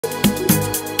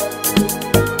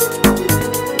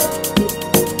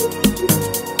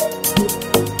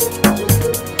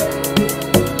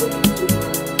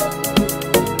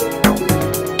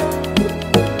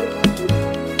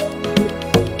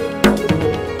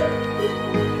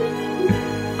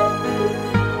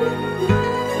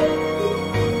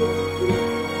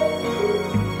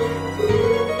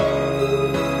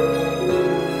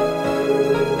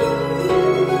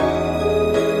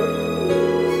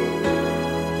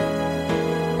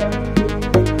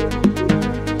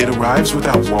arrives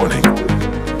without warning,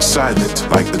 silent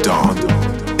like the dawn.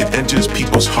 It enters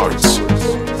people's hearts,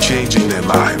 changing their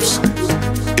lives.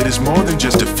 It is more than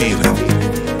just a feeling.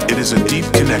 It is a deep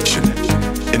connection,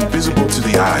 invisible to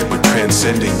the eye but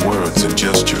transcending words and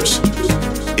gestures.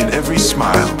 In every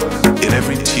smile, in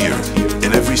every tear,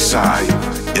 in every sigh,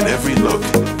 in every look,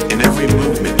 in every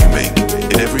movement you make,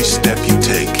 in every step you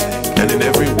take, and in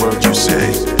every word you say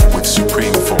with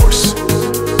supreme force.